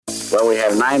Well, we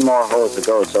have 9 more holes to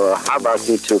go, so how about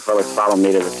you two fellas follow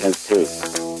me to the 10th tee?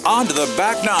 On to the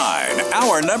back nine,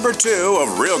 hour number 2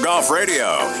 of Real Golf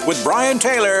Radio with Brian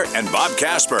Taylor and Bob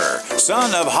Casper,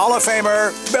 son of Hall of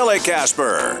Famer Billy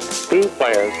Casper. 2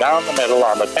 players down the middle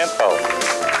on the 10th hole.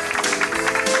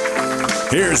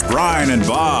 Here's Brian and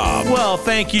Bob. Well,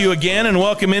 thank you again, and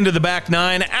welcome into the back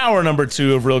nine, hour number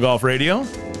 2 of Real Golf Radio.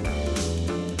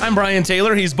 I'm Brian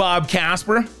Taylor. He's Bob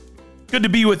Casper. Good to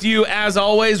be with you as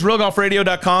always.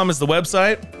 RealGolfRadio.com is the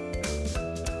website.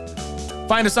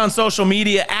 Find us on social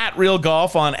media at Real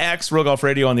Golf on X, Real Golf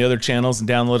Radio on the other channels, and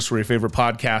download us where your favorite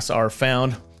podcasts are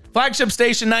found. Flagship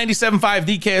station 97.5,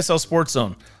 the KSL Sports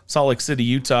Zone, Salt Lake City,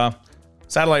 Utah.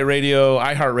 Satellite radio,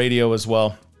 iHeartRadio as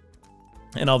well,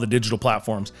 and all the digital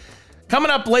platforms.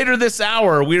 Coming up later this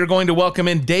hour, we are going to welcome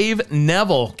in Dave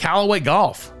Neville, Callaway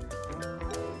Golf.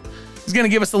 He's going to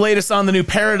give us the latest on the new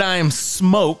Paradigm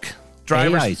Smoke.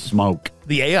 Drivers. AI Smoke.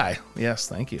 The AI. Yes,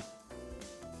 thank you.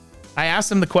 I asked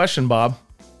him the question, Bob.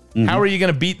 How are you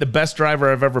going to beat the best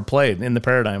driver I've ever played in the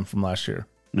Paradigm from last year?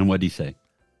 And what did he say?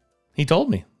 He told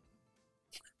me.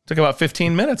 Took about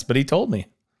 15 minutes, but he told me.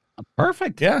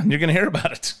 Perfect. Yeah, you're going to hear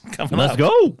about it coming Let's up.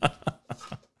 go.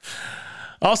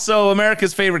 Also,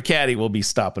 America's favorite caddy will be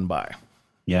stopping by.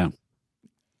 Yeah.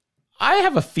 I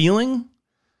have a feeling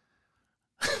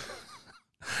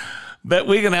that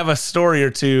we're going to have a story or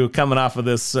two coming off of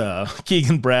this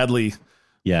Keegan Bradley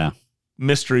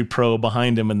mystery pro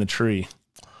behind him in the tree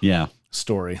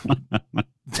story.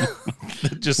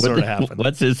 That just sort of happened.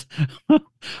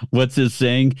 What's his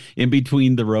saying? In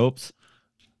between the ropes?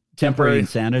 Temporary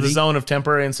insanity? The zone of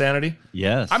temporary insanity?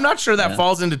 Yes. I'm not sure that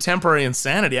falls into temporary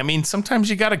insanity. I mean, sometimes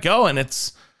you got to go and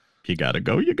it's... You got to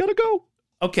go. You got to go.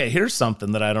 Okay, here's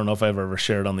something that I don't know if I've ever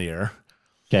shared on the air.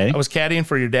 Okay. I was caddying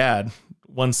for your dad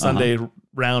one Sunday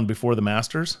round before the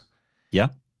Masters. Yeah.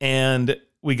 And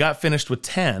we got finished with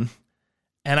 10.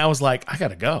 And I was like, I got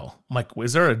to go. I'm like,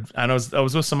 is there a... I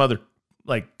was with some other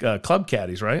like club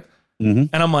caddies, right?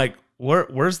 Mm-hmm. And I'm like,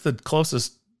 where's the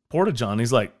closest porta-john?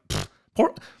 He's like,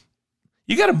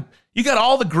 you got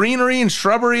all the greenery and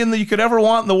shrubbery you could ever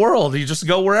want in the world. You just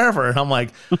go wherever. And I'm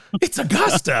like, it's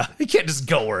Augusta. You can't just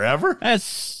go wherever. That's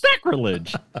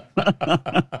sacrilege.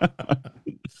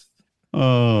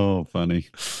 Oh, funny.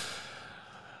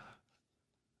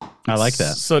 I like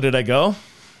that. So did I go?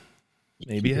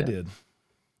 Maybe I did.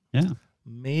 Yeah.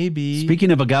 Maybe.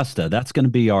 Speaking of Augusta, that's going to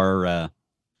be our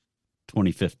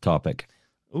 25th topic.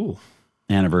 Ooh.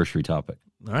 Anniversary topic.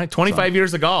 All right. 25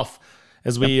 years of golf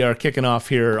as we are kicking off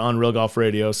here on Real Golf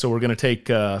Radio. So we're going to take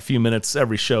a few minutes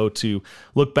every show to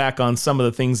look back on some of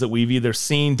the things that we've either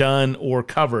seen, done, or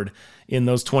covered in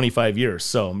those 25 years.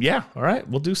 So, yeah. All right.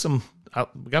 We'll do some...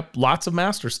 we got lots of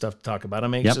master stuff to talk about.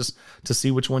 I'm anxious to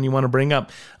see which one you want to bring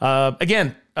up.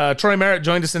 Again, Troy Merritt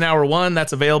joined us in hour 1.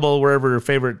 That's available wherever your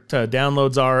favorite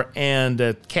downloads are.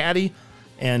 And Caddie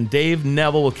and Dave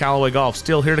Neville with Callaway Golf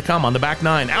still here to come on the back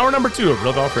nine. Hour number 2 of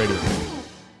Real Golf Radio.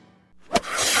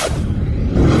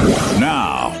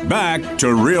 Now, back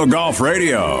to Real Golf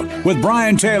Radio with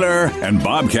Brian Taylor and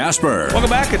Bob Casper. Welcome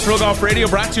back. It's Real Golf Radio,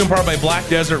 brought to you in part by Black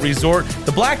Desert Resort.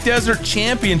 The Black Desert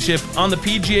Championship on the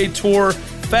PGA Tour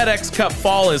FedEx Cup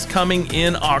Fall is coming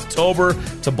in October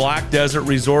to Black Desert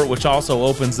Resort, which also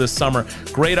opens this summer.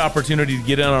 Great opportunity to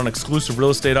get in on exclusive real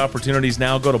estate opportunities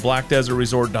now. Go to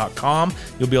blackdesertresort.com.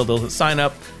 You'll be able to sign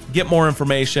up, get more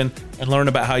information, and learn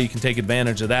about how you can take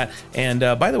advantage of that. And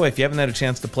by the way, if you haven't had a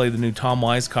chance to play the new Tom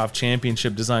Weiskopf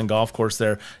Championship Design Golf Course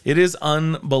there, it is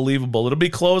unbelievable. It'll be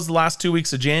closed the last 2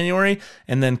 weeks of January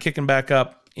and then kicking back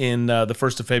up in the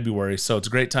 1st of February. So it's a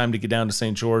great time to get down to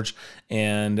St. George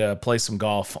and play some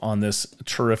golf on this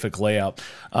terrific layout.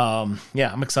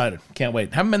 Yeah, I'm excited. Can't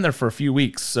wait. Haven't been there for a few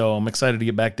weeks, so I'm excited to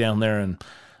get back down there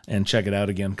and check it out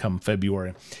again come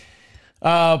February.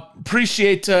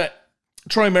 Appreciate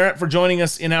Troy Merritt for joining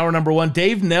us in hour number 1.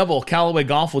 Dave Neville, Callaway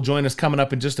Golf, will join us coming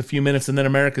up in just a few minutes. And then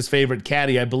America's favorite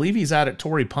caddy. I believe he's out at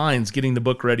Torrey Pines getting the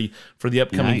book ready for the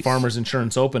upcoming Farmers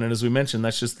Insurance Open. And as we mentioned,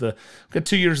 that's just we've got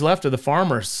 2 years left of the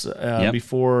Farmers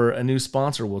before a new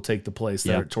sponsor will take the place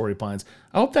there at Torrey Pines.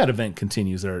 I hope that event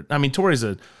continues there. I mean, Torrey's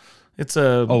it's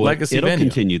a legacy it'll venue.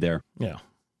 Continue there. Yeah.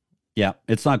 Yeah,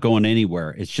 it's not going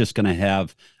anywhere. It's just going to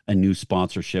have a new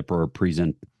sponsorship or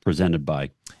presented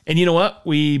by. And you know what?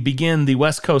 We begin the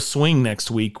West Coast Swing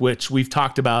next week, which we've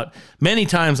talked about many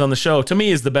times on the show. To me,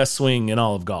 is the best swing in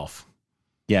all of golf.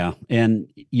 Yeah, and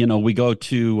we go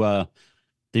to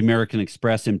the American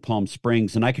Express in Palm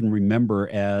Springs, and I can remember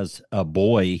as a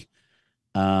boy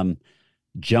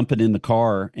jumping in the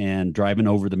car and driving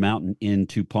over the mountain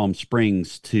into Palm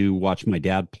Springs to watch my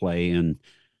dad play, and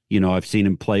I've seen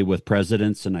him play with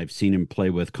presidents, and I've seen him play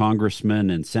with congressmen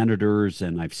and senators,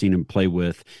 and I've seen him play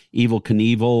with Evel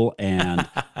Knievel and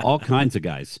all kinds of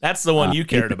guys. That's the one you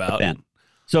cared about. Event.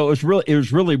 So it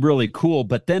was really, really cool.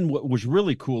 But then what was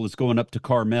really cool is going up to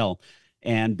Carmel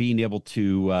and being able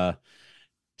to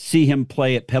see him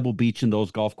play at Pebble Beach and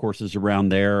those golf courses around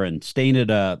there, and staying at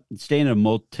a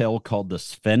motel called the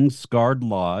Svensgard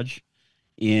Lodge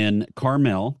in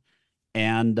Carmel.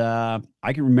 And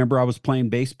I can remember I was playing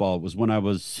baseball. It was when I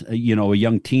was, a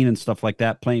young teen and stuff like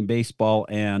that, playing baseball.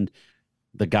 And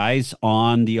the guys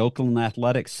on the Oakland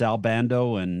Athletics, Sal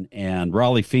Bando and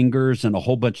Raleigh Fingers, and a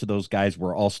whole bunch of those guys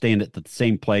were all staying at the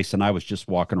same place. And I was just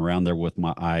walking around there with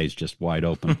my eyes just wide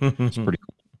open. It's pretty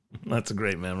cool. That's a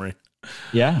great memory.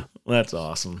 Yeah. That's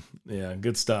awesome. Yeah,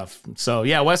 good stuff. So,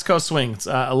 yeah, West Coast swings.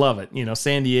 I love it.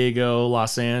 San Diego,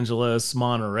 Los Angeles,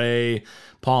 Monterey,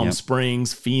 Palm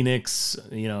Springs, Phoenix.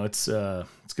 It's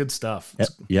good stuff.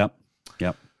 Yep.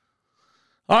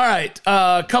 All right.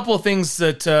 A couple of things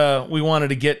that we wanted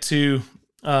to get to.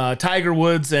 Tiger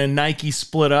Woods and Nike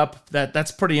split up.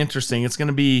 That's pretty interesting. It's going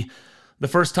to be the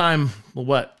first time,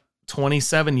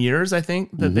 27 years, I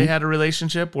think, that they had a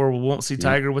relationship where we won't see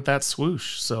Tiger with that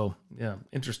swoosh. So, yeah,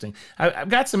 interesting. I've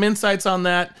got some insights on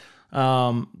that.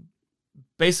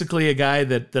 Basically, a guy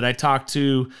that I talked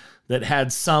to that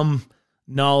had some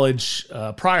knowledge,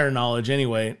 prior knowledge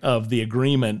anyway, of the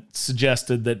agreement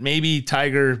suggested that maybe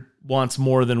Tiger wants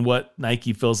more than what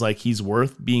Nike feels like he's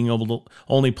worth, being able to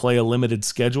only play a limited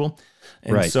schedule.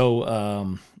 And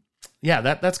so,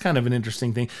 that's kind of an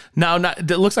interesting thing. Now,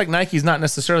 it looks like Nike's not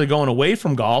necessarily going away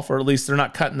from golf, or at least they're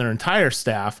not cutting their entire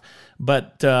staff.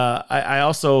 But I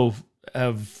also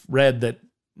have read that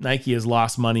Nike has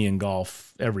lost money in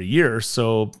golf every year,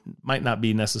 so might not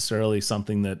be necessarily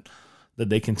something that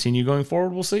they continue going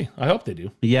forward. We'll see. I hope they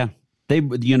do. Yeah.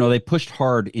 They pushed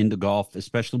hard into golf,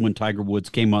 especially when Tiger Woods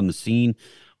came on the scene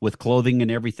with clothing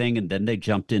and everything, and then they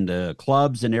jumped into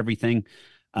clubs and everything.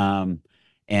 But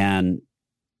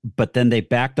then they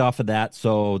backed off of that,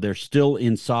 so they're still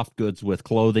in soft goods with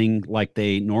clothing like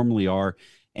they normally are,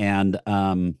 and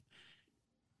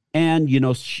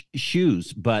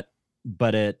shoes, but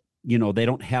they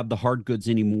don't have the hard goods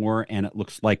anymore, and it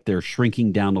looks like they're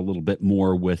shrinking down a little bit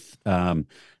more with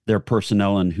their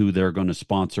personnel and who they're going to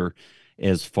sponsor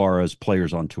as far as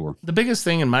players on tour. The biggest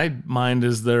thing in my mind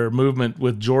is their movement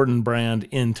with Jordan Brand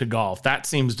into golf. That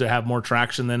seems to have more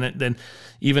traction than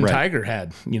even Tiger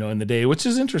had, in the day, which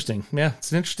is interesting. Yeah,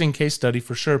 it's an interesting case study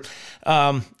for sure.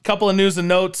 Couple of news and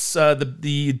notes.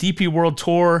 The DP World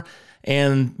Tour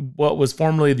and what was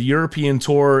formerly the European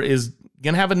Tour is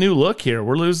going to have a new look here.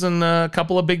 We're losing a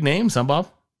couple of big names, huh,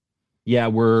 Bob? Yeah,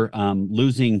 we're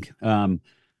losing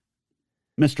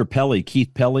Mr. Pelly,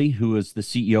 Keith Pelly, who is the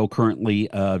CEO currently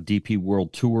of DP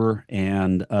World Tour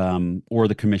and or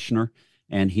the commissioner,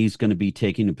 and he's going to be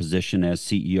taking a position as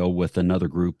CEO with another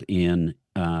group in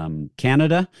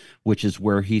Canada, which is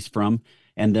where he's from.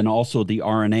 And then also the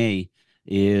RNA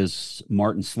is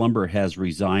Martin Slumber has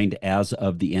resigned as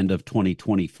of the end of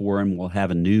 2024, and we'll have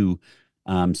a new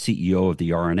CEO of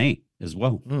the RNA as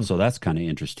well. So that's kind of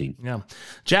interesting. Yeah.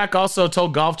 Jack also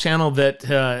told Golf Channel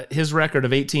that his record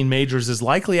of 18 majors is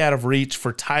likely out of reach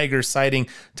for Tiger, citing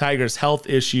Tiger's health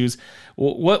issues.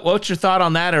 What's your thought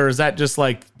on that? Or is that just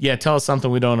like, tell us something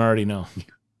we don't already know?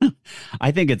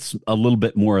 I think it's a little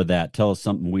bit more of that. Tell us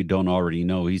something we don't already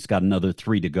know. He's got another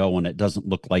 3 to go, and it doesn't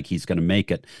look like he's going to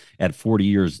make it at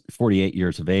 48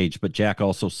 years of age. But Jack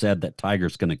also said that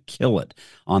Tiger's going to kill it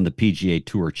on the PGA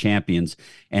Tour Champions,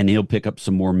 and he'll pick up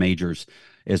some more majors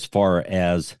as far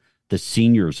as the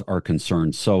seniors are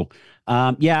concerned. So,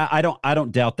 I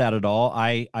don't doubt that at all.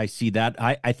 I see that.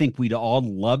 I think we'd all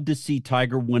love to see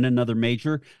Tiger win another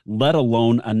major, let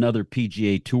alone another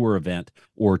PGA Tour event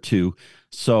or two.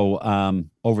 So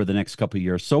over the next couple of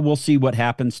years. So we'll see what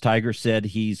happens. Tiger said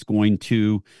he's going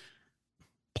to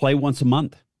play once a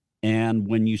month. And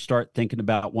when you start thinking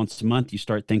about once a month, you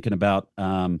start thinking about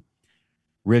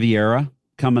Riviera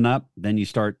coming up. Then you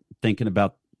start thinking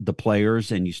about the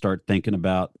players, and you start thinking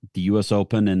about the U.S.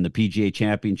 Open and the PGA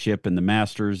Championship and the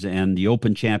Masters and the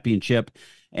Open Championship.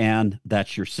 And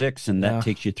that's your 6, and that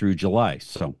takes you through July.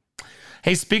 So.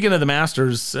 Hey, speaking of the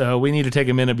Masters, we need to take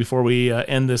a minute before we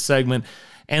end this segment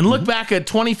and look back at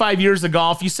 25 years of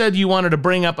golf. You said you wanted to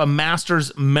bring up a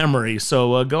Masters memory.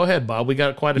 So go ahead, Bob. We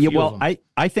got quite a few of them.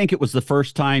 I think it was the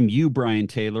first time you, Brian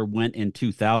Taylor, went in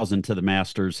 2000 to the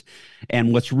Masters.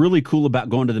 And what's really cool about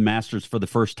going to the Masters for the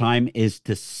first time is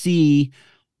to see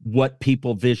what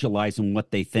people visualize and what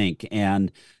they think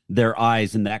and their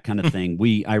eyes and that kind of thing.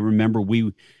 I remember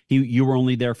you were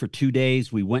only there for 2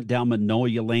 days. We went down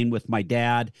Magnolia Lane with my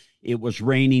dad, It was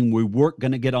raining. We weren't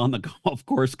going to get on the golf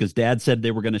course because Dad said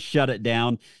they were going to shut it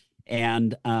down.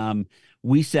 And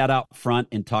we sat out front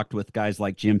and talked with guys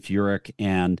like Jim Furyk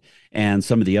and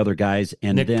some of the other guys.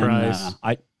 And Nick Price.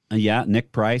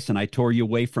 Nick Price. And I tore you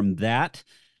away from that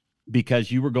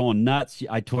because you were going nuts.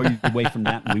 I tore you away from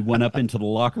that. And we went up into the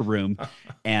locker room,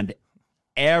 and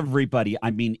everybody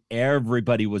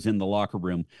was in the locker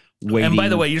room waiting. And by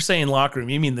the way, you're saying locker room,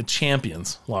 you mean the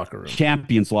champions locker room.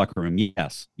 Champions locker room.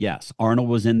 Yes. Arnold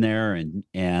was in there,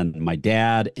 and my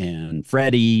dad and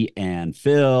Freddie and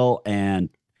Phil and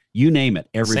you name it.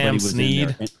 Everybody was Snead.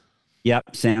 in there.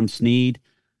 Yep. Sam Snead.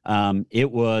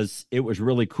 It was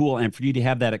really cool. And for you to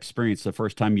have that experience the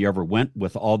first time you ever went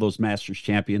with all those Masters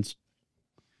champions,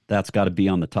 that's got to be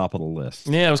on the top of the list.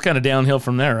 Yeah, it was kind of downhill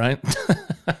from there, right?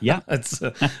 Yeah. That's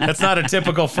not a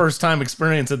typical first-time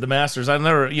experience at the Masters. I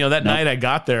never, night I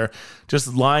got there,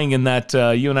 just lying in that,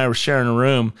 you and I were sharing a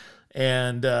room,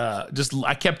 and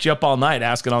I kept you up all night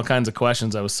asking all kinds of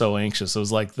questions. I was so anxious. It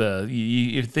was like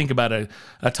you think about a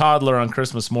toddler on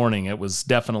Christmas morning. It was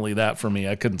definitely that for me.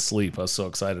 I couldn't sleep. I was so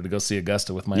excited to go see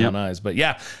Augusta with my own eyes. But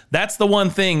yeah, that's the one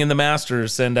thing in the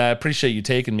Masters, and I appreciate you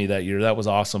taking me that year. That was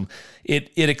awesome.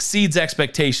 It exceeds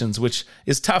expectations, which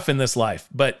is tough in this life,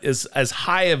 but is as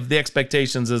high of the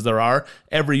expectations as there are.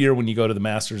 Every year when you go to the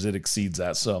Masters, it exceeds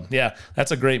that. So yeah,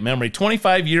 that's a great memory.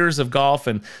 25 years of golf,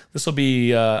 and this will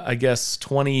be, I guess,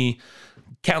 20,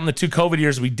 counting the 2 COVID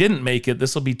years we didn't make it,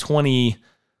 this will be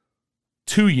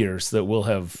 22 years that we'll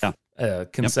have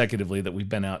consecutively that we've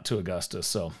been out to Augusta.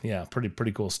 So yeah,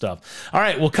 pretty cool stuff. All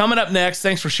right, well, coming up next,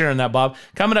 thanks for sharing that, Bob.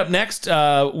 Coming up next,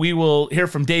 we will hear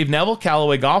from Dave Neville,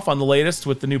 Callaway Golf, on the latest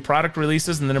with the new product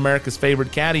releases and then America's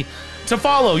favorite caddy to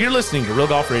follow. You're listening to Real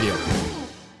Golf Radio.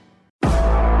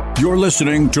 You're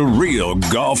listening to Real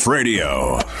Golf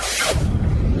Radio.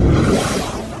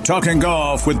 Talking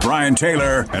golf with Brian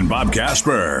Taylor and Bob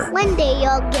Casper. One day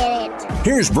you'll get it.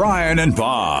 Here's Brian and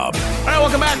Bob. All right,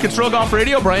 welcome back. It's Real Golf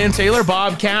Radio. Brian Taylor,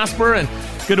 Bob Casper, and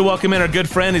good to welcome in our good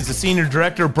friend. He's the Senior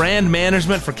Director of Brand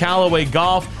Management for Callaway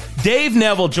Golf. Dave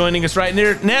Neville joining us right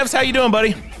near. Nevs, how you doing,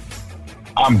 buddy?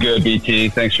 I'm good, BT.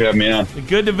 Thanks for having me on.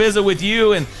 Good to visit with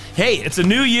you. And hey, it's a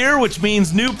new year, which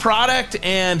means new product.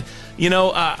 And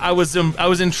I was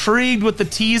intrigued with the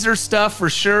teaser stuff for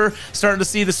sure. Starting to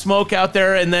see the smoke out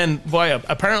there, and then boy,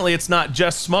 apparently it's not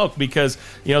just smoke because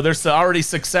there's already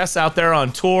success out there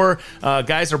on tour.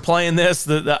 Guys are playing this.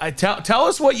 Tell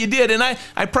us what you did, and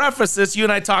I preface this. You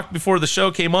and I talked before the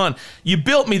show came on. You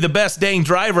built me the best dang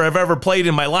driver I've ever played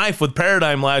in my life with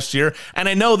Paradigm last year, and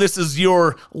I know this is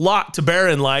your lot to bear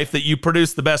in life, that you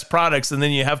produce the best products and then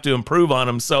you have to improve on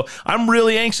them. So I'm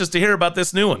really anxious to hear about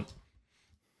this new one.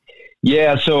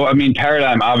 Yeah, so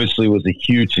Paradigm obviously was a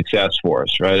huge success for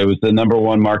us, right? It was the number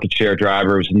 1 market share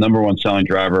driver. It was the number 1 selling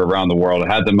driver around the world. It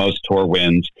had the most tour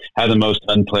wins, had the most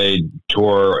unplayed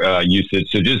tour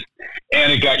usage.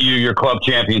 And it got you your club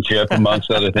championship,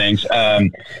 amongst other things.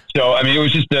 It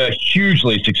was just a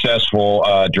hugely successful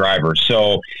driver.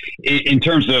 So in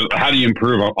terms of how do you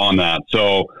improve on that?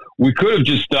 So we could have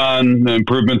just done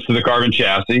improvements to the carbon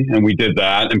chassis, and we did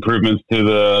that. Improvements to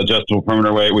the adjustable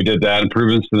perimeter weight, we did that.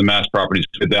 Improvements to the mass properties,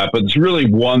 we did that. But it's really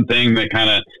one thing that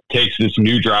kind of takes this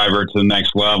new driver to the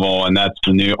next level, and that's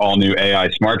the all new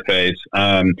AI Smart Face.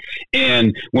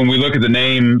 And when we look at the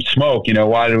name Smoke,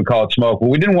 why did we call it Smoke? Well,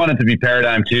 we didn't want it to be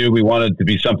Paradigm 2. We wanted it to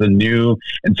be something new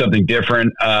and something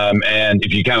different. And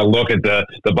if you kind of look at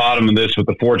the bottom of this with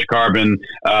the forged carbon,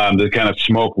 the kind of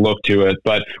smoke look to it.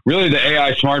 But really the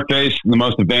AI Smart Face, the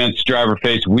most advanced driver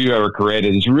face we've ever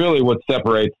created, is really what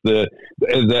separates the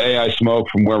AI Smoke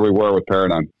from where we were with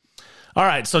Paradigm. All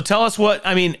right, so tell us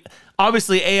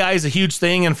obviously AI is a huge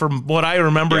thing, and from what I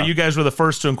remember, you guys were the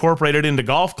first to incorporate it into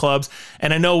golf clubs,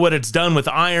 and I know what it's done with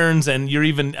irons, and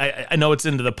I know it's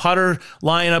into the putter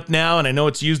lineup now, and I know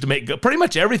it's used to make pretty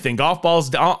much everything, golf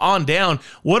balls on down.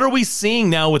 What are we seeing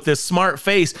now with this smart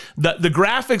face? The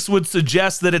graphics would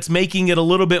suggest that it's making it a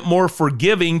little bit more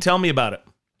forgiving. Tell me about it.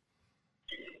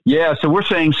 Yeah, so we're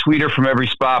saying sweeter from every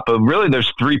spot, but really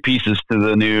there's 3 pieces to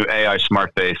the new AI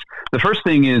Smart Face. The first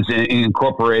thing is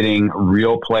incorporating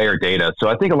real player data. So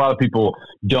I think a lot of people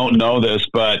don't know this,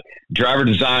 but driver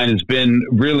design has been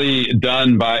really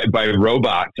done by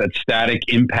robots at static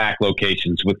impact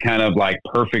locations with kind of like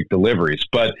perfect deliveries.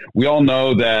 But we all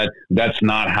know that that's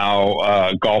not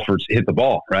how golfers hit the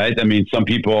ball, right? Some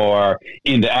people are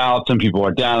in to out, some people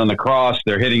are down on the cross,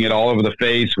 they're hitting it all over the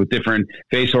face with different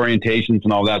face orientations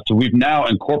and all that. So we've now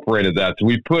incorporated that. So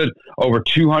we've put over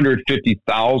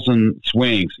 250,000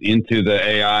 swings into the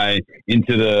AI,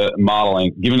 into the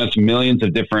modeling, giving us millions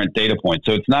of different data points.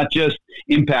 So it's not just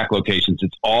impact locations.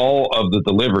 It's all of the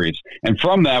deliveries. And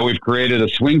from that, we've created a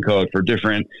swing code for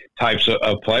different types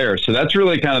of players. So that's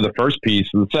really kind of the first piece.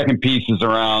 And the second piece is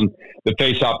around the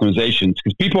face optimizations,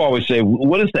 because people always say,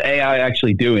 what is the AI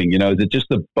actually doing? Is it just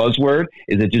a buzzword?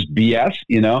 Is it just BS?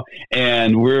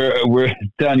 And we're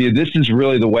telling you, this is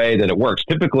really the way that it works.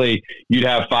 Typically, you'd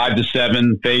have 5 to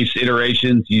 7 face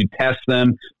iterations. You test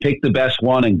them, pick the best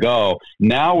one and go.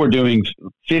 Now we're doing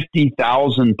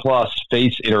 50,000 plus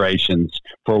face iterations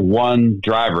for one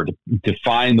driver to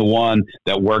find the one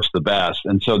that works the best.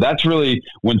 And so that's really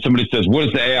when somebody says, what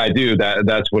does the AI do?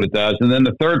 That's what it does. And then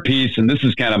the third piece, and this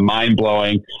is kind of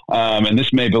mind-blowing, and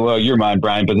this may blow your mind,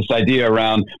 Brian, but this idea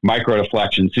around micro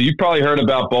deflection. So you've probably heard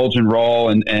about bulge and roll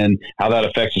and how that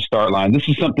affects the start line. This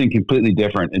is something completely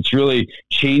different. It's really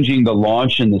changing the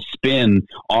launch and the spin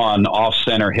on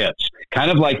off-center hits,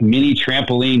 kind of like mini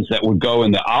trampolines that would go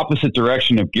in the opposite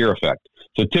direction of gear effect.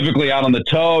 So typically out on the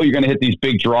toe, you're going to hit these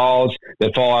big draws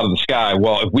that fall out of the sky.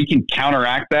 Well, if we can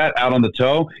counteract that out on the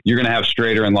toe, you're going to have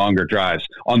straighter and longer drives.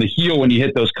 On the heel, when you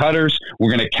hit those cutters, we're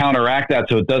going to counteract that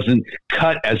so it doesn't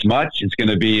cut as much. It's going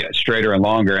to be straighter and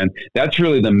longer. And that's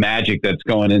really the magic that's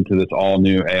going into this all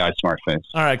new AI Smart Face.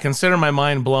 All right. Consider my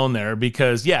mind blown there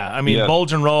because,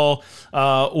 bulge and roll,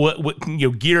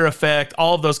 gear effect,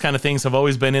 all of those kind of things have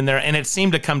always been in there. And it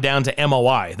seemed to come down to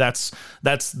MOI. That's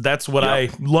what I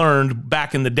learned back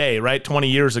in the day, right? 20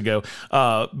 years ago.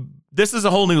 This is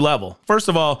a whole new level. First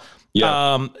of all,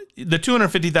 the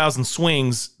 250,000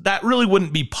 swings, that really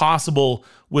wouldn't be possible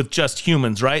with just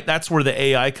humans, right? That's where the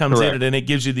AI comes in and it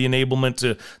gives you the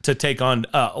enablement to take on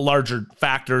larger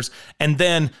factors. And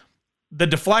then the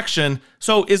deflection.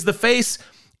 So is the face,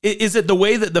 is it the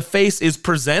way that the face is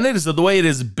presented? Is it the way it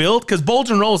is built? Because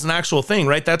bulge and roll is an actual thing,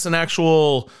 right? That's an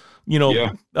actual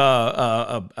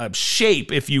a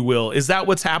shape, if you will. Is that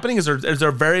what's happening? Is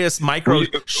there various micro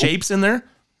shapes in there?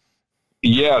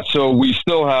 Yeah, so we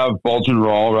still have bulge and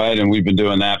roll, right? And we've been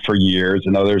doing that for years,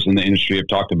 and others in the industry have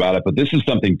talked about it. But this is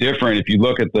something different. If you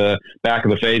look at the back of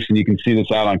the face, and you can see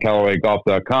this out on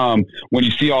CallawayGolf.com, when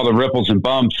you see all the ripples and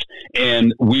bumps,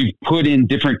 and we've put in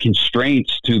different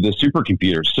constraints to the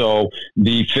supercomputer. So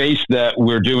the face that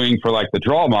we're doing for like the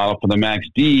draw model for the Max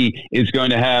D is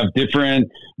going to have different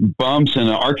bumps and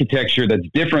an architecture that's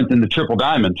different than the triple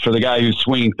diamond for the guy who's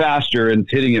swinging faster and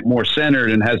hitting it more centered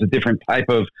and has a different type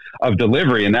of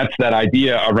delivery. And that's that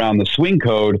idea around the swing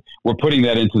code. We're putting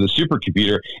that into the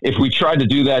supercomputer. If we tried to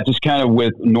do that just kind of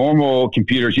with normal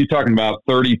computers, you're talking about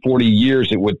 30, 40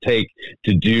 years it would take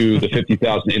to do the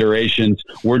 50,000 iterations.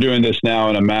 We're doing this now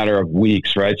in a matter of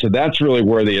weeks, right? So that's really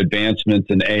where the advancements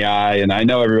in AI, and I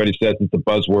know everybody says it's a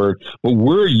buzzword, but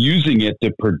we're using it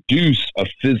to produce a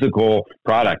physical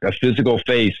product, a physical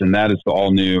face, and that is the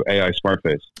all-new AI Smart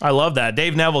Face. I love that.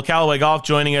 Dave Neville, Callaway Golf,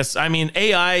 joining us. I mean,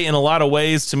 AI in a lot of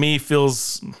ways to me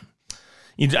feels,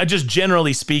 just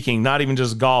generally speaking, not even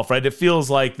just golf, right? It feels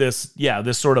like this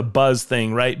sort of buzz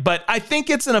thing, right? But I think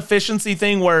it's an efficiency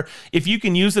thing where if you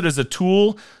can use it as a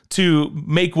tool to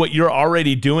make what you're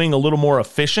already doing a little more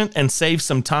efficient and save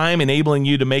some time, enabling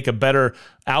you to make a better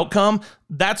outcome,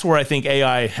 that's where I think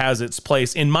AI has its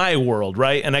place in my world,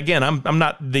 right? And again, I'm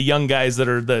not the young guys that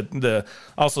are the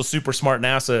also super smart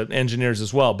NASA engineers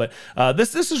as well, but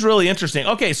this is really interesting.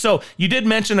 Okay, so you did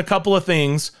mention a couple of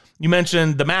things. You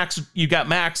mentioned the max, you've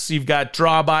got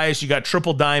draw bias, you got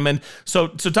triple diamond. So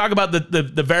talk about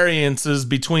the variances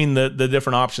between the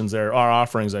different options there, our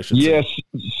offerings, I should say. Yes.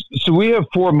 So we have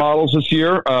 4 models this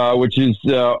year, which is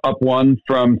up 1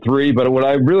 from 3. But what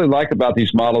I really like about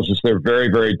these models is they're very,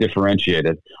 very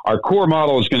differentiated. Our core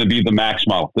model is going to be the max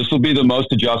model. This will be the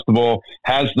most adjustable,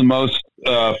 has the most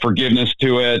forgiveness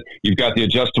to it. You've got the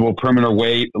adjustable perimeter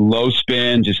weight, low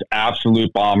spin, just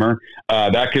absolute bomber.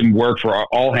 That can work for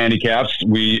all handicaps.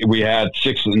 We had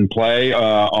 6 in play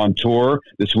on tour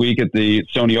this week at the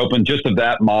Sony Open, just of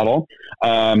that model.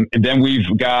 And then we've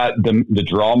got the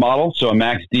draw model. So a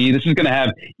Max D, this is going to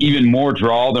have even more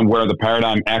draw than where the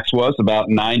Paradigm X was, about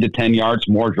 9 to 10 yards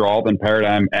more draw than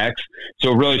Paradigm X.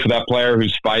 So really for that player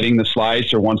who's fighting the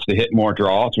slice or wants to hit more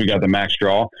draw, so we got the Max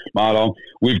Draw model.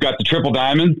 We've got the triple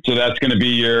diamond, so that's going to be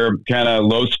your kind of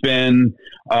low spin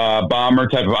bomber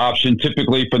type of option.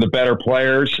 Typically for the better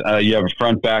players, you have a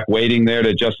front back weighting there to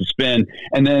adjust the spin.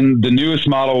 And then the newest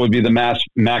model would be the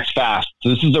Max Fast. So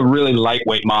this is a really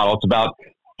lightweight model. It's about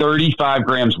 35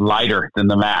 grams lighter than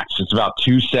the Max. It's about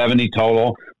 270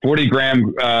 total, 40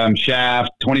 gram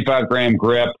shaft, 25 gram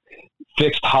grip,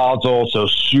 fixed hosel, so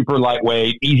super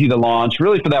lightweight, easy to launch,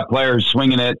 really for that player who's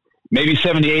swinging it maybe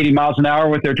 70, 80 miles an hour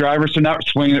with their driver, so not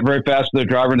swinging it very fast with their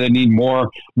driver. They need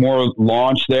more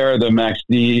launch there. The Max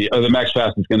D or the Max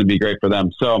Fast is going to be great for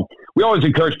them. So we always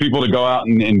encourage people to go out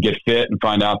and get fit and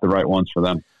find out the right ones for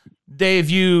them. Dave,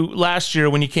 you last year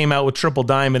when you came out with Triple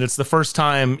Diamond, it's the first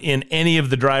time in any of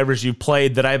the drivers you've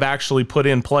played that I've actually put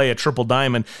in play a Triple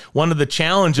Diamond. One of the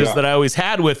challenges that I always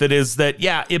had with it is that,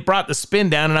 it brought the spin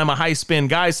down, and I'm a high spin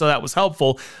guy, so that was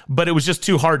helpful, but it was just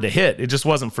too hard to hit. It just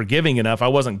wasn't forgiving enough. I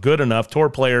wasn't good enough. Tour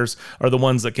players are the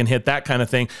ones that can hit that kind of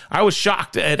thing. I was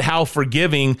shocked at how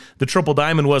forgiving the Triple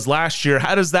Diamond was last year.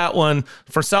 How does that one,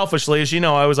 for selfishly, as you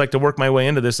know, I always like to work my way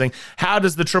into this thing. How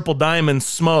does the Triple Diamond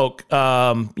smoke,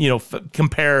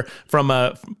 compare from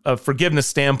a forgiveness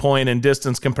standpoint and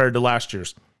distance compared to last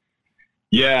year's?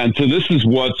 Yeah, and so this is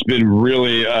what's been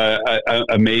really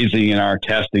amazing in our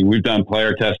testing. We've done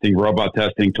player testing, robot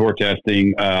testing, tour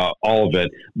testing, all of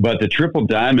it. But the Triple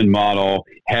Diamond model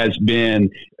has been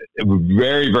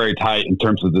very, very tight in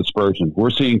terms of dispersion.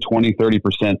 We're seeing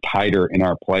 20-30% tighter in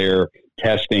our player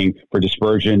testing for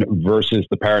dispersion versus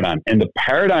the Paradigm. And the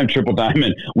Paradigm Triple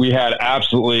Diamond, we had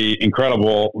absolutely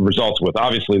incredible results with.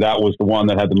 Obviously, that was the one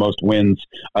that had the most wins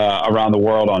around the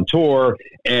world on tour,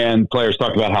 and players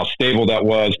talked about how stable that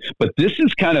was. But this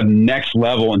is kind of next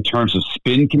level in terms of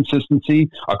spin consistency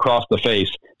across the face.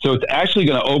 So it's actually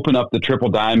going to open up the Triple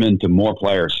Diamond to more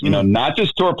players, not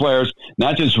just tour players,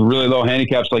 not just really low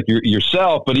handicaps like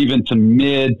yourself, but even some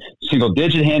mid single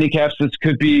digit handicaps. This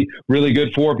could be really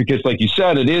good for, because like you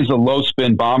said, it is a low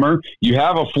spin bomber. You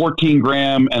have a 14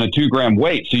 gram and a 2 gram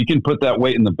weight. So you can put that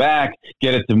weight in the back,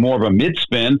 get it to more of a mid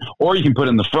spin, or you can put it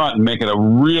in the front and make it a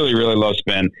really, really low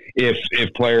spin if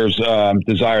players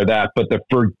desire that. But the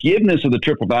forgiveness of the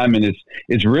Triple Diamond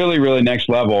is really, really next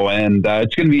level. And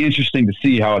it's going to be interesting to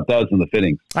see how it does in the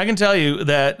fittings. I can tell you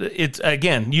that it's,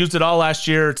 again, used it all last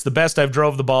year. It's the best I've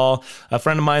drove the ball. A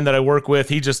friend of mine that I work with,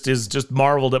 he just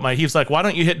marveled at he's like, why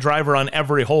don't you hit driver on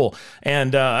every hole?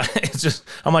 And it's just,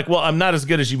 I'm like, well, I'm not as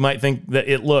good as you might think that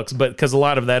it looks, but because a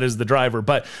lot of that is the driver.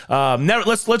 But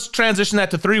let's transition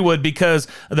that to 3-wood, because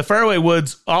the fairway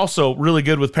wood's also really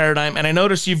good with Paradigm. And I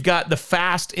noticed you've got the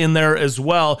fast in there as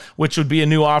well, which would be a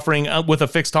new offering with a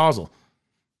fixed hosel.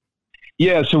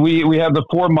 Yeah, so we have the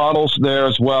 4 models there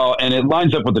as well, and it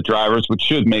lines up with the drivers, which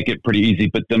should make it pretty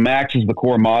easy. But the Max is the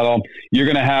core model. You're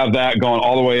going to have that going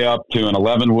all the way up to an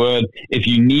 11 wood. If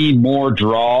you need more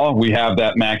draw, we have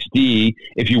that Max D.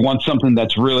 If you want something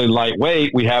that's really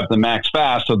lightweight, we have the Max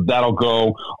Fast, so that'll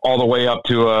go all the way up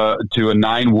to a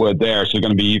 9 wood there. So it's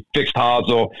going to be fixed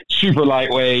hosel, super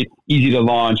lightweight, easy to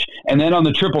launch. And then on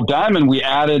the Triple Diamond, we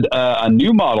added a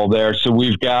new model there. So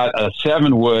we've got a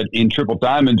 7 wood in Triple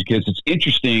Diamond, because it's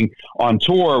interesting on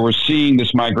tour. We're seeing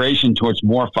this migration towards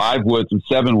more 5 woods and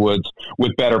 7 woods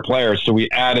with better players. So we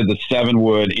added the 7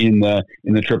 wood in the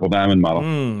Triple Diamond model.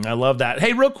 I love that.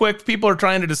 Hey, real quick, people are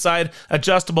trying to decide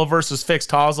adjustable versus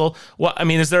fixed hosel. Well, I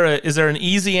mean, is there an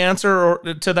easy answer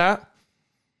to that?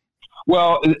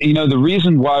 Well, the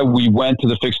reason why we went to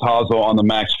the fixed hosel on the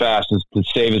Max Fast is to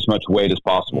save as much weight as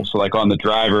possible. So like on the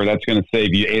driver, that's going to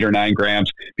save you 8 or 9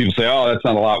 grams. People say, oh, that's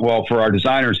not a lot. Well, for our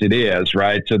designers, it is,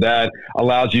 right? So that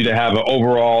allows you to have an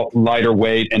overall lighter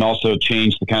weight and also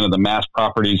change the kind of the mass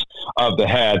properties of the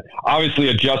head.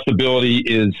 Obviously, adjustability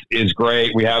is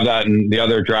great. We have that in the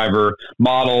other driver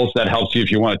models. That helps you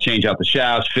if you want to change out the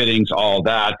shafts, fittings, all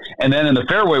that. And then in the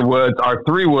fairway woods, our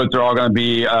 3 woods are all going to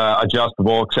be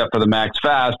adjustable except for the Max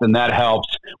Fast, and that helps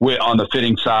on the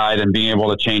fitting side and being able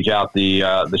to change out the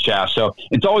shaft. So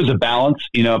it's always a balance.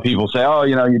 People say, oh,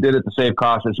 you did it to save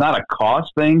cost. It's not a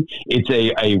cost thing. It's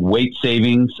a weight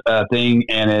savings thing,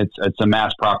 and it's a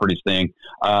mass properties thing.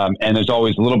 And there's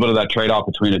always a little bit of that trade-off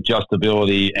between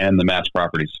adjustability and the mass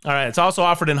properties. All right. It's also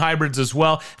offered in hybrids as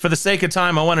well. For the sake of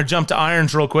time, I want to jump to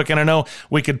irons real quick, and I know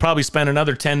we could probably spend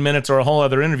another 10 minutes or a whole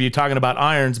other interview talking about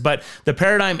irons, but the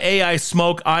Paradigm AI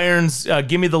Smoke irons,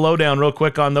 give me the lowdown real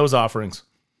quick on those offerings.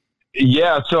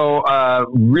 Yeah, so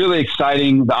really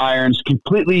exciting. The irons,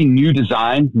 completely new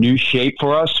design, new shape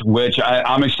for us, which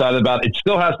I'm excited about. It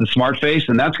still has the smart face,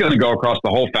 and that's going to go across the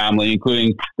whole family,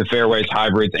 including the fairways,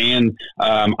 hybrids, and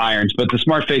irons. But the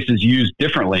smart face is used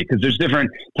differently because there's different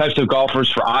types of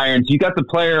golfers for irons. You got the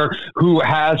player who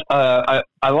has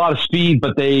a lot of speed,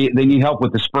 but they need help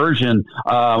with dispersion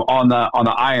on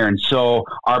the iron. So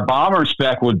our bomber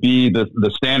spec would be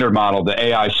the standard model, the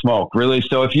AI Smoke, really.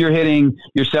 So if you're hitting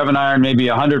your 7 iron maybe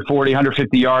 140,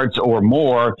 150 yards or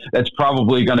more, that's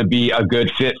probably going to be a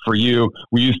good fit for you.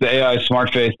 We use the AI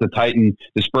Smart Face to tighten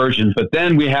dispersion, but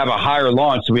then we have a higher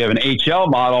launch. So we have an HL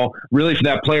model really for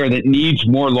that player that needs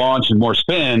more launch and more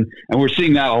spin. And we're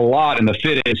seeing that a lot in the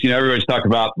fittings. Everybody's talking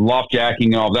about loft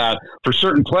jacking and all that. For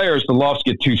certain players, the lofts get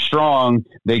get too strong,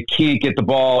 they can't get the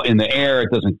ball in the air. It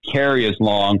doesn't carry as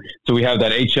long. So we have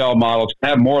that HL model. It's going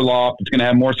to have more loft. It's going to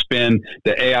have more spin.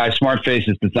 The AI Smart Face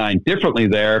is designed differently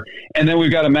there. And then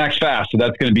we've got a max fast. So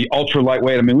that's going to be ultra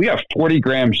lightweight. I mean, we have 40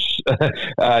 gram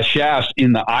shafts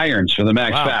in the irons for the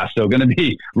max fast. So going to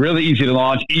be really easy to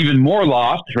launch, even more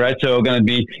loft, right? So going to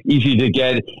be easy to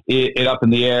get it up in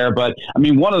the air. But I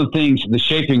mean, one of the things, the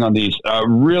shaping on these,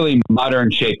 really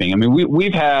modern shaping. I mean,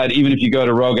 we've had, even if you go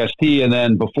to Rogue ST and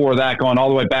then before that going all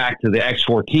the way back to the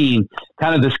X14,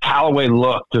 kind of this Callaway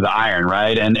look to the iron,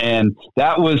 right? And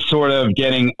that was sort of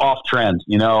getting off trend,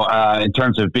 you know, in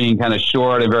terms of being kind of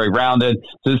short and very rounded.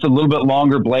 So it's a little bit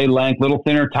longer blade length, little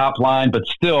thinner top line, but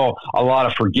still a lot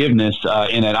of forgiveness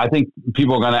in it. I think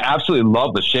people are going to absolutely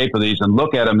love the shape of these and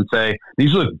look at them and say,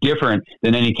 these look different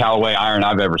than any Callaway iron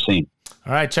I've ever seen.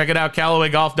 All right, check it out,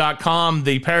 CallawayGolf.com.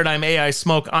 The Paradigm AI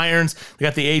Smoke irons. They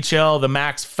got the HL, the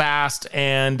Max Fast,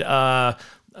 and in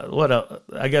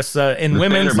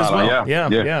women's as well.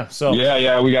 Yeah. So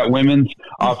we got women's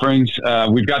offerings.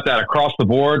 We've got that across the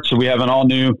board. So we have an all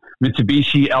new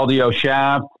Mitsubishi LDO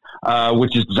shaft,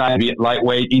 which is designed to be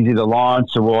lightweight, easy to launch.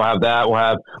 So we'll have that. We'll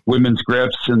have women's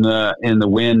grips in the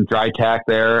wind dry tack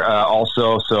there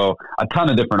also. So a ton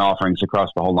of different offerings across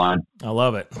the whole line. I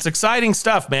love it. It's exciting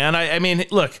stuff, man. I mean,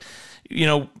 look, you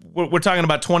know, we're talking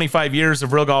about 25 years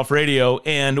of Real Golf Radio,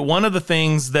 and one of the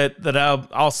things that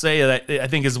I'll say that I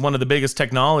think is one of the biggest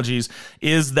technologies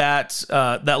is that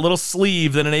little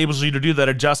sleeve that enables you to do that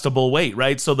adjustable weight,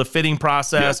 right? So the fitting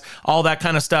process, all that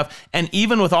kind of stuff, and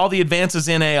even with all the advances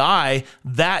in AI,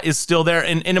 that is still there.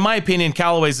 And in my opinion,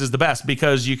 Callaway's is the best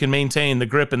because you can maintain the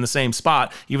grip in the same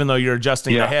spot, even though you're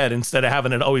adjusting the head instead of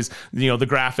having it always, you know, the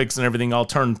graphics and everything all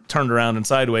turned around and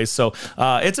sideways. So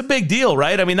it's a big deal,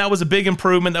 right? I mean, that was a big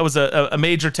improvement. That was a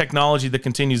major technology that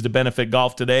continues to benefit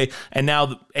golf today. And now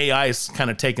the AI is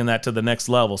kind of taking that to the next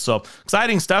level. So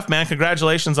exciting stuff, man.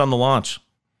 Congratulations on the launch.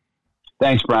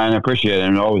 Thanks, Brian. I appreciate it,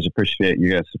 and always appreciate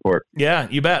you guys' support. Yeah,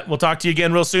 you bet. We'll talk to you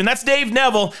again real soon. That's Dave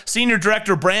Neville, Senior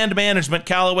Director, Brand Management,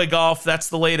 Callaway Golf. That's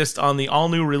the latest on the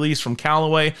all-new release from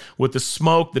Callaway with the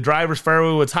Smoke, the driver's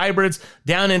fairway woods hybrids,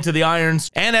 down into the irons.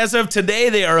 And as of today,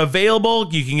 they are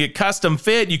available. You can get custom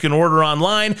fit. You can order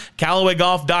online,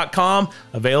 CallawayGolf.com.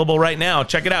 Available right now.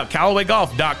 Check it out,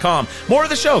 CallawayGolf.com. More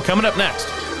of the show coming up next.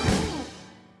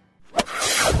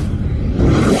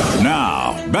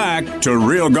 Now, back to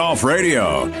Real Golf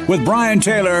Radio with Brian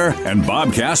Taylor and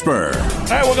Bob Casper. All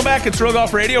right, welcome back. It's Real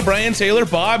Golf Radio. Brian Taylor,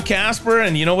 Bob Casper,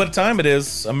 and you know what time it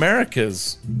is.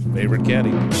 America's favorite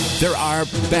caddy. There are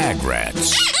bag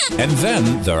rats, and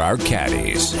then there are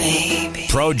caddies. Baby.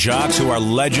 Pro jocks who are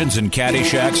legends in caddy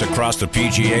shacks across the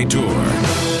PGA Tour.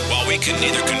 While we can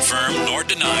neither confirm nor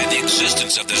deny the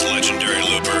existence of this legendary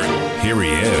looper, here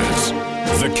he is,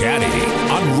 the Caddy,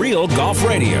 on Real Golf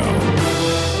Radio.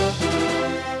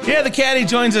 Yeah, the Caddy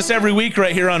joins us every week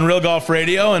right here on Real Golf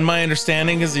Radio, and my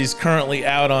understanding is he's currently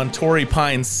out on Torrey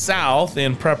Pines South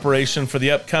in preparation for the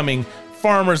upcoming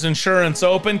Farmers Insurance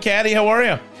Open. Caddy, how are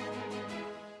you?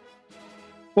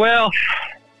 Well,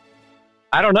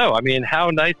 I don't know. I mean, how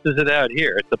nice is it out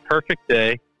here? It's a perfect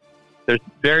day. There's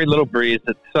very little breeze.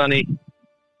 It's sunny.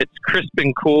 It's crisp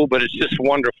and cool, but it's just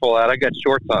wonderful out. I got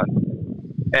shorts on.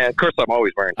 And, of course, I'm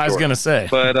always wearing shorts. I was going to say.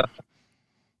 But,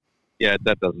 yeah,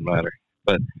 that doesn't matter.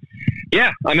 But,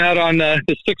 yeah, I'm out on the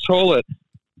 6th hole at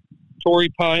Torrey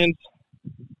Pines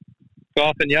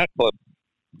Golf and Yacht Club.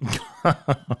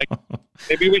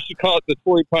 Maybe we should call it the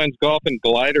Torrey Pines Golf and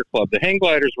Glider Club. The hang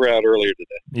gliders were out earlier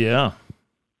today. Yeah.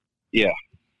 Yeah.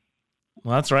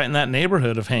 Well, that's right in that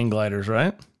neighborhood of hang gliders,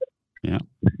 right? Yeah.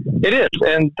 It is,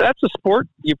 and that's a sport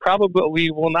you probably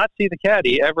will not see the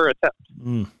caddy ever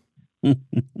attempt.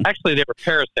 Actually, they were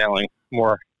parasailing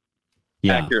more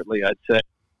accurately, I'd say.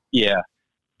 Yeah.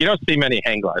 You don't see many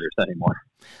hang gliders anymore.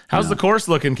 How's the course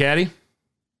looking, Caddy?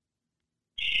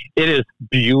 It is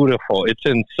beautiful. It's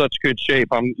in such good shape.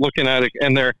 I'm looking at it,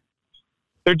 and they're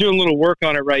doing a little work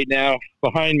on it right now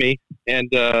behind me. And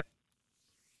but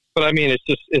I mean,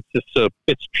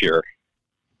 it's pure.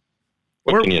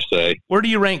 What can you say? Where do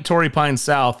you rank Torrey Pines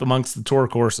South amongst the tour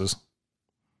courses?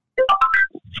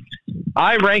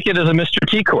 I rank it as a Mr.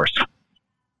 T course.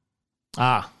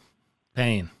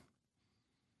 Pain.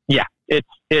 Yeah,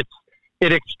 it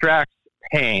extracts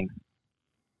pain.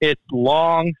 It's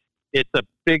long. It's a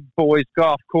big boys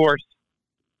golf course.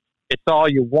 It's all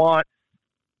you want.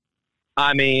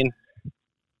 I mean,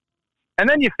 and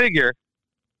then you figure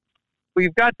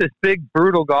we've got this big,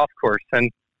 brutal golf course, and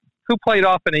who played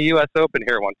off in a U.S. Open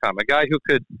here one time? A guy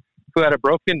who had a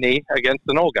broken knee against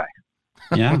an old guy.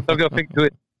 Yeah. So go figure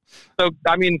it. So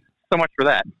I mean, so much for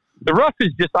that. The rough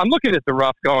is just. I'm looking at the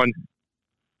rough, going,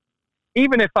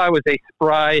 even if I was a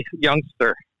spry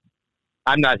youngster,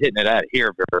 I'm not hitting it out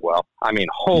here very well. I mean,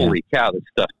 holy cow, this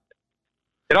stuff.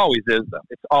 It always is, though.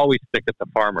 It's always stick at the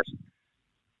farmers.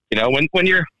 You know, when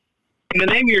the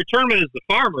name of your tournament is the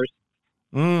farmers,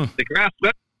 the grass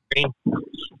better be green,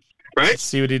 right?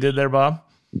 See what he did there, Bob?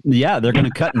 Yeah, they're going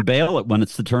to cut and bale it when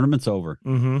it's the tournament's over.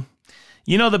 Mm-hmm.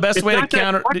 You know the best way to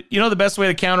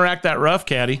counteract that rough,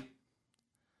 Caddie?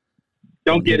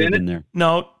 Don't get in it. there.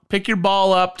 No, pick your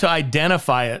ball up to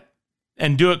identify it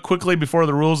and do it quickly before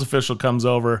the rules official comes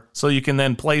over so you can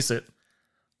then place it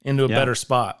into a better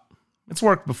spot. It's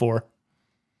worked before.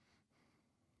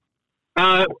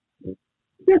 Hang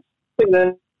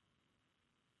on.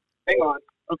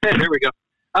 Okay, there we go.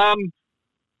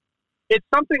 It's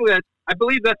something that I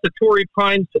believe that's a Torrey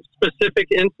Pines specific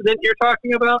incident you're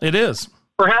talking about. It is.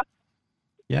 Perhaps.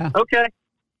 Yeah. Okay.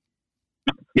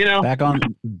 You know,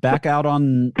 back out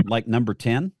on like number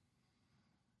 10.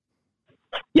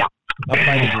 Yeah. Up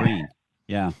by the green.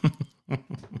 Yeah.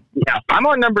 Yeah. I'm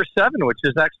on number 7, which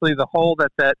is actually the hole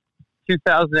that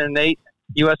 2008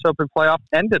 U.S. Open playoff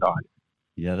ended on.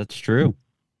 Yeah, that's true.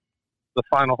 The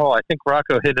final hole. I think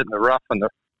Rocco hit it in the rough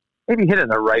maybe hit it in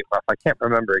the right rough. I can't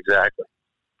remember exactly.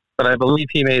 But I believe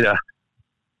he made a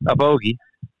bogey,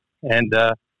 and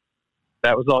that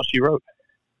was all she wrote.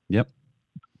 Yep.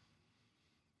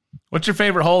 What's your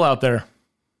favorite hole out there?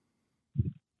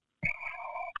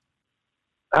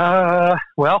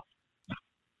 Well,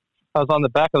 I was on the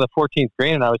back of the 14th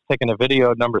green, and I was taking a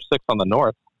video of number 6 on the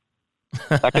north.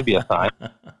 That could be a sign.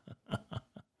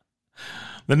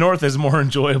 The north is more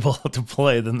enjoyable to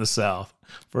play than the south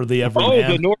for the everyman. Oh,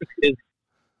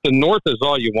 the north is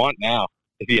all you want now.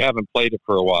 If you haven't played it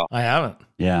for a while, I haven't.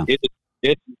 Yeah, it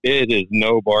is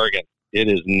no bargain. It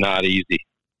is not easy.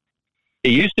 It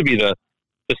used to be the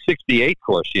 68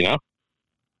 course, you know.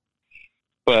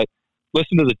 But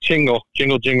listen to the jingle.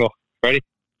 Ready?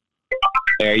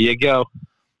 There you go.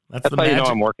 That's how magic. You know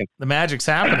I'm working. The magic's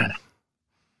happening.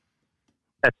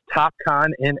 That's Top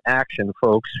Con in action,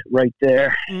 folks, right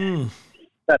there.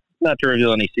 That's not to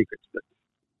reveal any secrets, but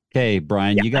okay,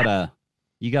 Brian, you gotta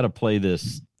play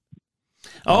this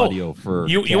audio for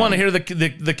you want to hear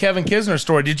the Kevin Kisner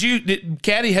story.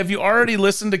 Caddie, have you already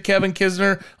listened to Kevin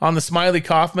Kisner on the Smiley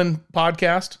Kaufman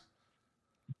podcast?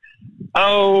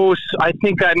 Oh, I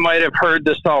think I might have heard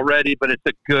this already, but it's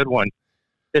a good one.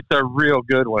 It's a real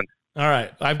good one. All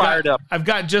right. I've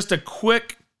got just a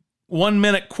quick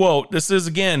 1-minute quote. This is,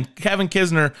 again, Kevin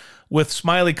Kisner with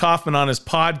Smiley Kaufman on his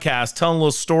podcast, telling a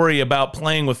little story about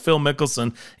playing with Phil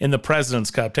Mickelson in the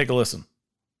President's Cup. Take a listen.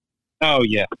 Oh,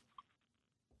 yeah.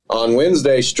 On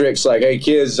Wednesday, Strick's like, hey,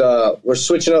 kids, we're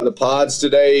switching up the pods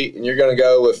today, and you're going to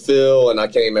go with Phil, and I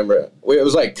can't remember. It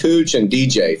was like Cooch and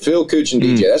DJ. Phil, Cooch, and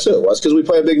DJ. That's who it was, because we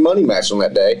played a big money match on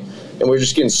that day, and we were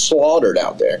just getting slaughtered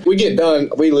out there. We get done,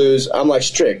 we lose. I'm like,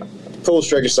 Strick, pull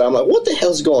Strick aside. I'm like, what the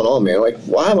hell's going on, man? Like,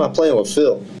 why am I playing with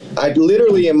Phil? I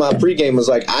literally, in my pregame, was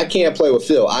like, I can't play with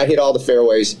Phil. I hit all the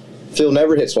fairways. Phil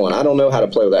never hits one. I don't know how to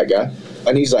play with that guy.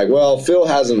 And he's like, well, Phil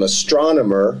has an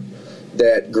astronomer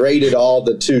that graded all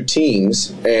the 2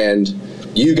 teams, and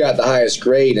you got the highest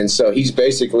grade, and so he's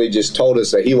basically just told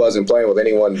us that he wasn't playing with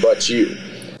anyone but you.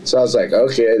 So I was like,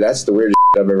 okay, that's the weirdest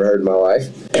I've ever heard in my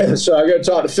life. So I go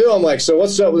talk to Phil. I'm like, so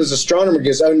what's up with this astronomer? He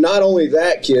goes, oh, not only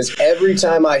that, kids, every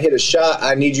time I hit a shot,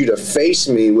 I need you to face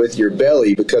me with your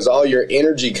belly, because all your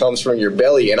energy comes from your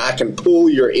belly, and I can pull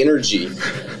your energy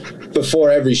before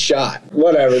every shot.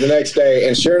 Whatever, the next day,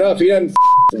 and sure enough, he doesn't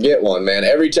forget one, man.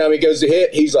 Every time he goes to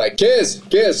hit, he's like, kiss,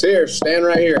 here, stand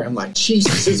right here. I'm like,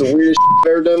 Jesus, this is the weirdest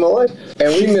I've ever done in my life.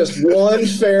 And we missed one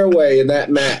fairway in that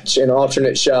match, an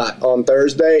alternate shot on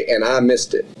Thursday, and I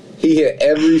missed it. He hit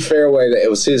every fairway that it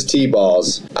was his tee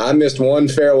balls. I missed one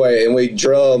fairway, and we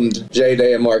drummed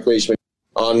J-Day and Mark Leishman.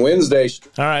 On Wednesday.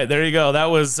 All right, there you go. That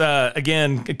was,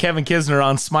 again, Kevin Kisner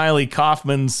on Smiley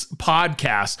Kaufman's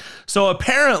podcast. So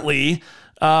apparently,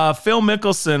 Phil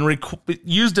Mickelson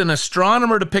used an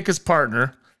astronomer to pick his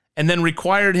partner and then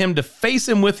required him to face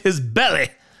him with his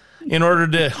belly in order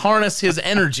to harness his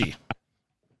energy.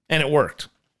 And it worked.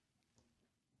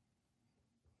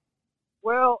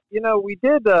 Well, you know, we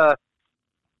did, I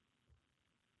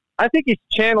think he's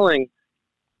channeling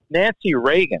Nancy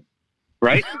Reagan,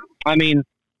 right? I mean,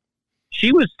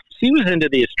 she was into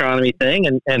the astronomy thing,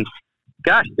 and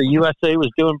gosh, the USA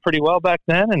was doing pretty well back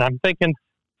then, and I'm thinking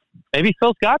maybe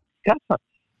Phil's got some.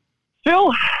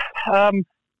 Phil,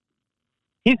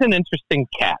 he's an interesting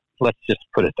cat. Let's just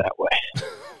put it that way.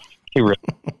 He really.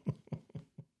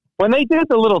 When they did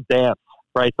the little dance,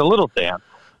 right? The little dance.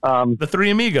 The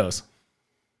Three Amigos.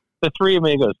 The Three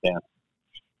Amigos dance.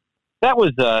 That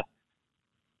was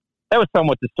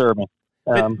somewhat disturbing.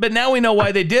 But now we know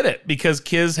why they did it, because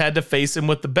Kiz had to face him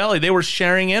with the belly. They were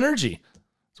sharing energy.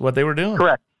 That's what they were doing.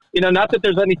 Correct. Not that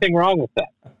there's anything wrong with that,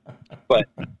 but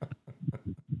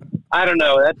I don't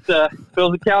know. That's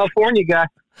Phil's a California guy.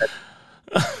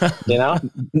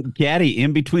 Caddie,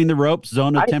 in between the ropes,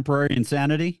 zone of temporary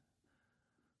insanity.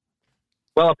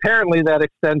 Well, apparently that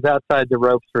extends outside the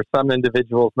ropes for some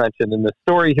individuals mentioned in the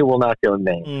story who will not go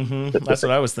named. Mm-hmm. That's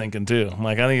what I was thinking too.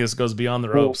 I think this goes beyond the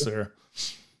ropes there.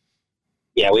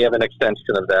 Yeah, we have an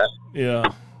extension of that.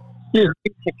 Yeah. Here,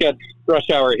 we got rush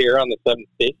hour here on the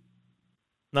 7th.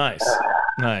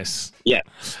 Nice. Yes,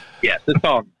 it's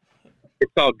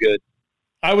all good.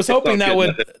 I was hoping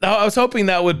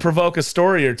that would provoke a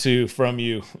story or two from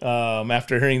you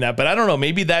after hearing that, but I don't know.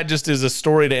 Maybe that just is a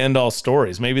story to end all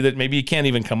stories. Maybe you can't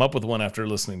even come up with one after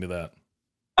listening to that.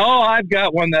 Oh, I've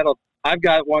got one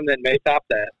that may top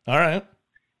that. All right.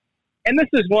 And this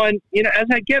is one, as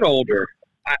I get older,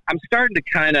 I'm starting to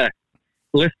kind of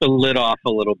lift the lid off a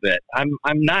little bit. I'm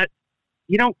not.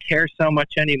 You don't care so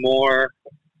much anymore.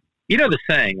 You know the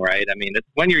saying, right? I mean,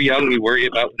 when you're young, you worry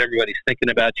about what everybody's thinking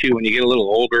about you. When you get a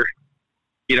little older,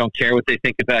 you don't care what they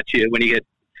think about you. When you get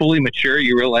fully mature,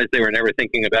 you realize they were never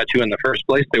thinking about you in the first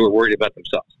place. They were worried about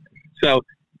themselves. So,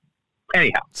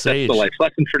 anyhow, Sage. That's the life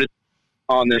lesson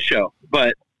on this show.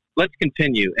 But let's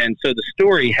continue. And so the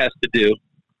story has to do,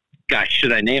 gosh,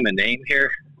 should I name a name here?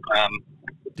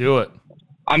 Do it.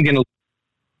 I'm going to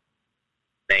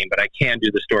name, but I can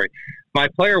do the story. My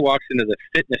player walks into the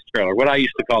fitness trailer, what I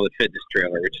used to call the fitness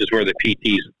trailer, which is where the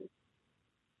PTs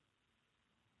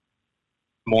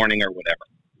morning or whatever.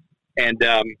 And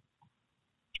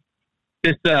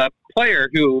this player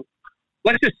who,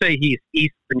 let's just say he's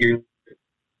Eastern Europe,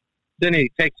 then he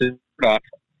takes his shirt off,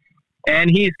 and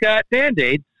he's got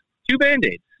Band-Aids, 2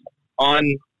 Band-Aids on,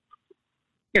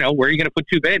 where are you going to put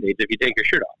 2 Band-Aids if you take your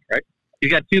shirt off, right?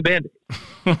 He's got 2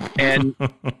 Band-Aids. And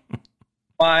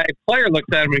my player looks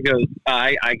at him and goes,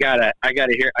 I gotta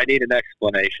hear, I need an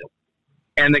explanation.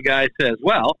 And the guy says,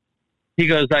 well, he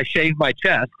goes, I shaved my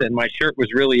chest and my shirt was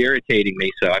really irritating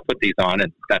me. So I put these on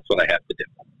and that's what I have to do.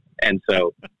 And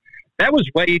so that was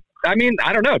I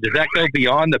don't know. Does that go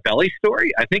beyond the belly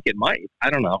story? I think it might.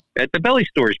 I don't know. The belly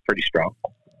story is pretty strong,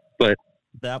 but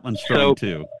that one's strong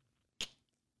too.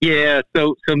 Yeah.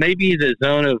 So maybe the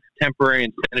zone of temporary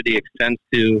insanity extends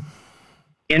to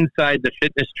inside the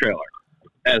fitness trailer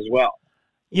as well.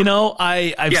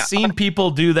 I've seen people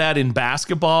do that in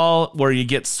basketball where you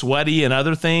get sweaty and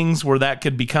other things where that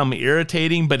could become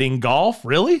irritating. But in golf,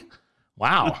 really?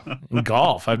 Wow. In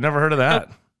golf, I've never heard of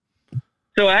that.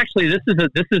 So actually, this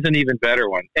is an even better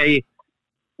one.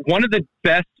 One of the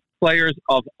best players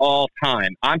of all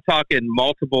time. I'm talking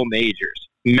multiple majors,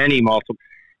 multiple.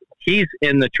 He's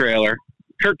in the trailer.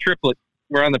 Kirk Triplett.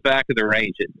 We're on the back of the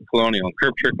range at Colonial, and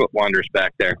Kirk Triplett wanders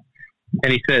back there.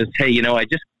 And he says, hey, I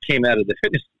just came out of the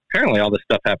fitness. Apparently all this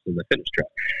stuff happens in the fitness trailer.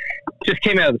 Just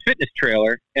came out of the fitness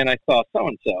trailer and I saw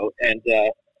so-and-so. And,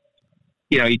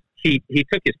 he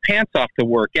took his pants off to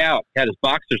work out, had his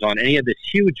boxers on, and he had this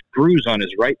huge bruise on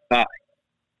his right thigh.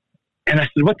 And I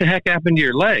said, what the heck happened to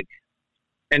your leg?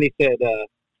 And he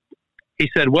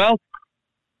said, well,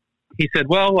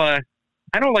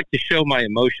 I don't like to show my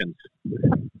emotions,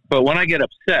 but when I get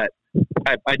upset,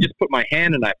 I just put my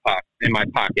hand in my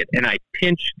pocket and I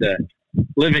pinch the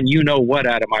living what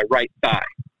out of my right thigh.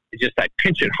 I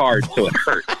pinch it hard so it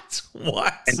hurts.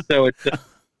 What? And so it's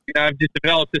I've just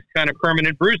developed this kind of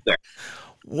permanent bruise there.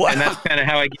 Wow. And that's kind of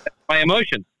how I get my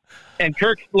emotions. And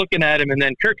Kirk's looking at him, and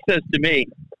then Kirk says to me,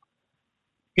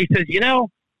 he says,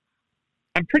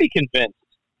 I'm pretty convinced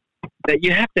that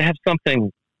you have to have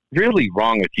something really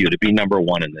wrong with you to be number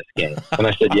one in this game. And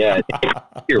I said, yeah,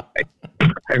 you're right.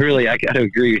 I got to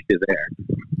agree with you there.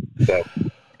 So,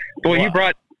 boy,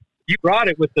 wow. you brought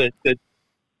it with the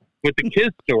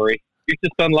kids story. You're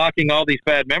just unlocking all these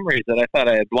bad memories that I thought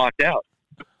I had blocked out.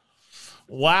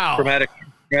 Wow. Traumatic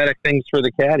things for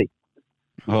the Caddie.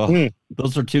 Oh,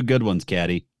 those are 2 good ones,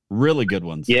 Caddie. Really good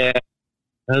ones. Yeah,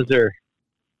 those are.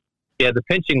 Yeah, the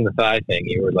pinching the thigh thing,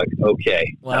 you were like,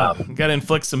 okay. Wow, you got to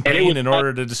inflict some pain in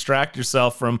order to distract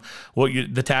yourself from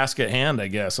the task at hand, I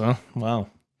guess, huh? Wow.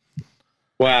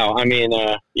 Wow, I mean,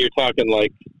 you're talking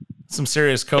like... some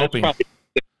serious coping.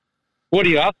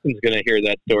 Woody Austin's going to hear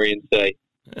that story and say,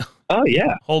 oh,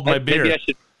 yeah. Hold my beer. Maybe I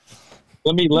should...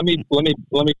 Let me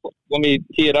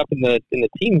tee it up in the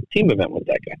team event with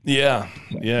that guy. Yeah,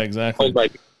 exactly. Hold my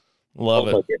beer. Love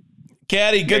it.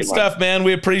 Caddie, good stuff, man.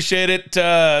 We appreciate it.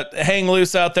 Hang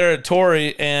loose out there at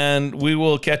Torrey, and we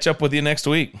will catch up with you next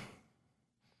week.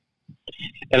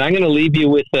 And I'm going to leave you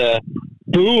with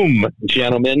Boom,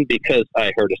 gentlemen, because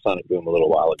I heard a sonic boom a little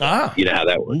while ago. You know how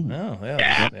that works. Oh,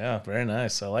 yeah, very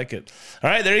nice. I like it. All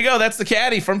right, there you go. That's the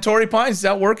Caddie from Torrey Pines. He's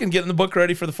out working, getting the book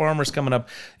ready for the farmers coming up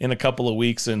in a couple of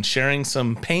weeks and sharing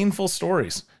some painful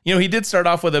stories. You know, he did start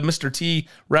off with a Mr. T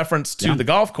reference to the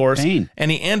golf course,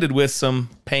 and he ended with some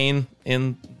pain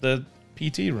in the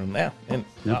PT room. Yeah, and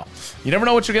wow, you never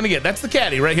know what you're going to get. That's the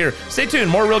Caddie right here. Stay tuned.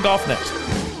 More Real Golf next.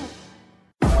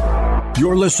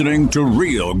 You're listening to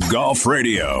Real Golf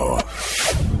Radio.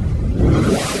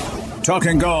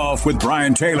 Talking golf with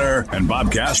Brian Taylor and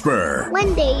Bob Casper.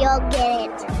 One day you'll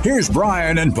get it. Here's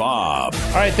Brian and Bob.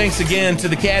 All right, thanks again to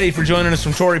the Caddie for joining us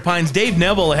from Torrey Pines. Dave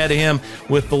Neville ahead of him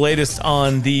with the latest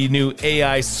on the new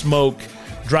AI Smoke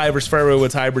drivers, fairway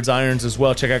woods, hybrids, irons as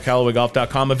well. Check out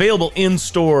CallawayGolf.com. Available in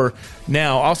store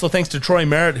now. Also, thanks to Troy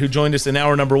Merritt, who joined us in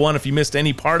hour number 1. If you missed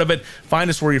any part of it, find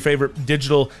us where your favorite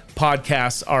digital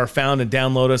podcasts are found and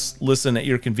download us. Listen at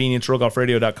your convenience.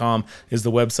 RealGolfRadio.com is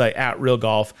the website, at Real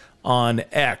Golf on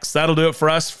X. That'll do it for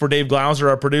us. For Dave Glauser,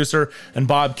 our producer, and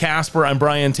Bob Casper, I'm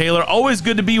Brian Taylor. Always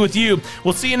good to be with you.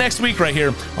 We'll see you next week right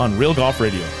here on Real Golf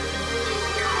Radio.